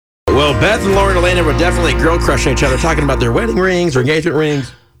So Beth and Lauren and Alaina were definitely girl crushing each other, talking about their wedding rings or engagement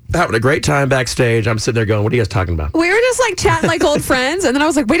rings. Having a great time backstage. I'm sitting there going, what are you guys talking about? We were just like chatting like old friends, and then I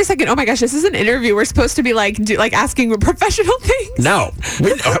was like, wait a second, oh my gosh, this is an interview. We're supposed to be like asking professional things. No.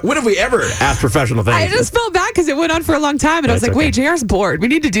 When have we ever asked professional things? I just felt bad because it went on for a long time, and I was like, wait, JR's bored. We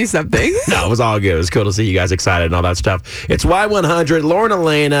need to do something. No, it was all good. It was cool to see you guys excited and all that stuff. It's Y100. Lauren and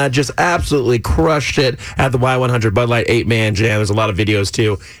Alaina just absolutely crushed it at the Y100 Bud Light 8-man jam. There's a lot of videos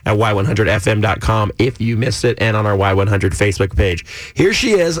too at y100fm.com if you missed it, and on our Y100 Facebook page. Here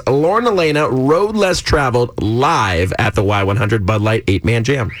she is, Lauren and Alaina, Road Less Traveled, live at the Y100 Bud Light 8-man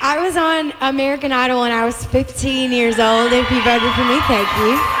jam. I was on American Idol when I was 15 years old. If you voted for me, thank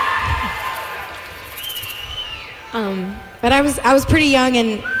you. But I was pretty young,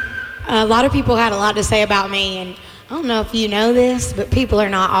 and a lot of people had a lot to say about me. And I don't know if you know this, but people are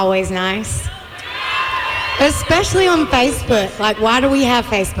not always nice. Especially on Facebook. Like, why do we have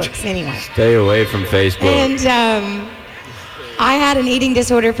Facebooks anyway? Stay away from Facebook. And I had an eating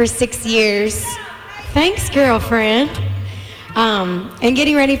disorder for 6 years. Thanks, girlfriend. And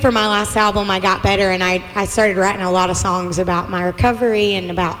getting ready for my last album, I got better, and I started writing a lot of songs about my recovery and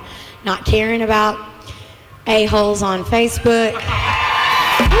about not caring about a-holes on Facebook.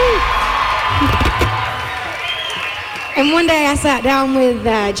 And one day I sat down with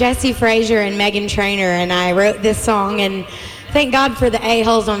Jesse Frazier and Megan Trainor, and I wrote this song, and thank God for the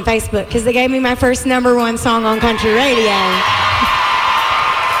a-holes on Facebook, because they gave me my first #1 song on country radio.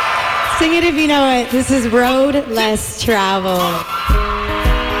 Sing it if you know it. This is Road Less Traveled.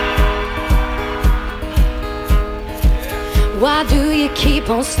 Why do you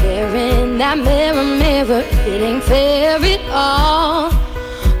keep on staring? That mirror, mirror, it ain't fair at all.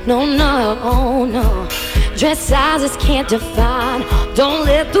 No, no, no. Dress sizes can't define. Don't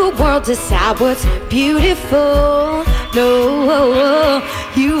let the world decide what's beautiful. No,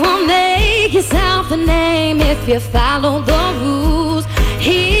 you won't make yourself a name if you follow the rules.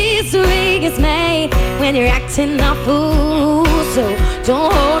 History is made when you're acting a fool. So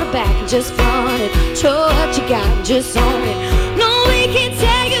don't hold it back, just flaunt it. Show what you got, just own it. No, we can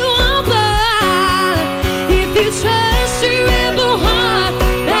take you over if you trust your rebel heart.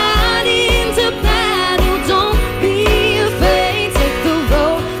 Right into battle, don't be afraid. Take the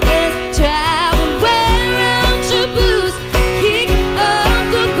road less traveled, wear out your boots, kick up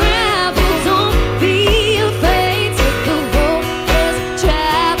the gravel. Don't be afraid. Take the road less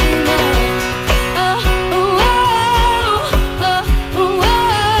traveled.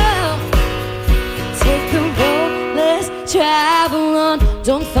 Take the road less traveled.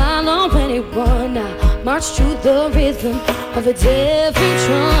 Don't follow anyone. Now march to the rhythm of a different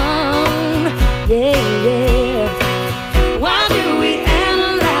drum. Yeah, yeah. Why do we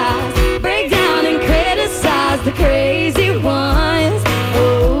analyze, break down and criticize the crazy ones?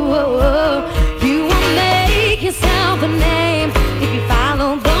 Oh, oh, oh. You won't make yourself a name if you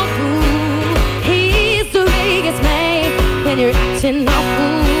follow the rule. History gets made when you're acting a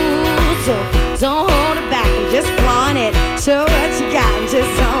fool. So don't hold it back and just flaunt it. Show what you got and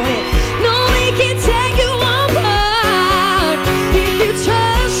just own it. No, we can take you apart if you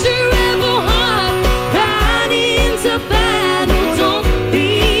trust your rebel heart. Right into battle, don't be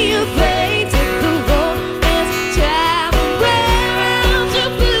afraid. Take the road less traveled, wear out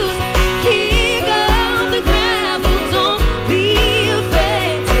your boots, kick up the gravel. Don't be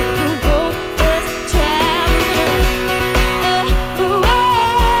afraid. Take the road less traveled. The road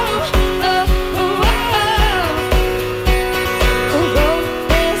less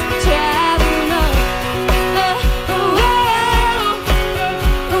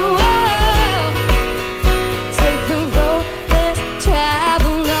Take the road less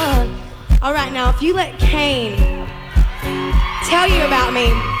traveled. All right, now, if you let Kane tell you about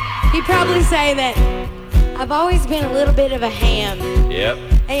me, he'd probably say that I've always been a little bit of a ham. Yep.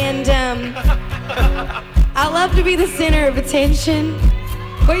 And I love to be the center of attention.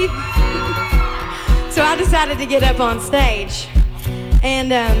 So I decided to get up on stage.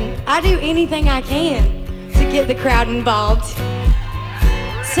 And I do anything I can to get the crowd involved.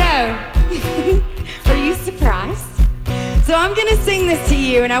 So, are you surprised? So I'm going to sing this to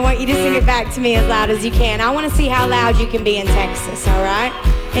you, and I want you to sing it back to me as loud as you can. I want to see how loud you can be in Texas, all right?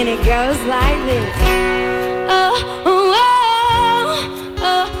 And it goes like this. Oh, oh,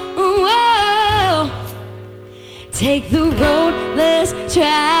 oh, oh, oh. Take the road less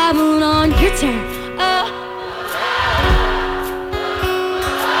traveled on your turn. Oh.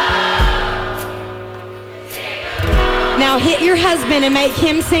 Now hit your husband and make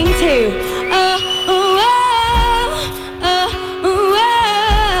him sing too. Oh, oh, oh, oh,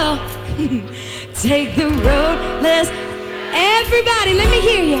 oh. Take the road less. Everybody, let me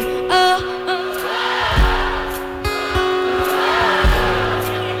hear you. Oh.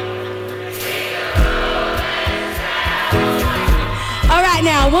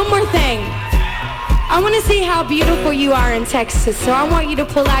 one more thing. I want to see how beautiful you are in Texas, so I want you to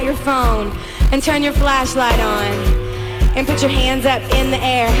pull out your phone and turn your flashlight on and put your hands up in the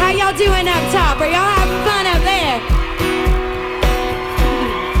air. How y'all doing up top? Are y'all having fun up there?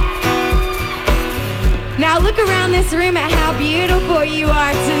 Now look around this room at how beautiful you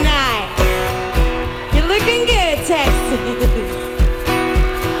are tonight. You're looking good, Texas.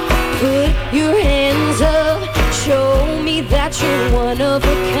 Put your hands up, show me that you're one of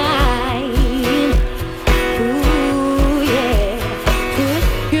a kind.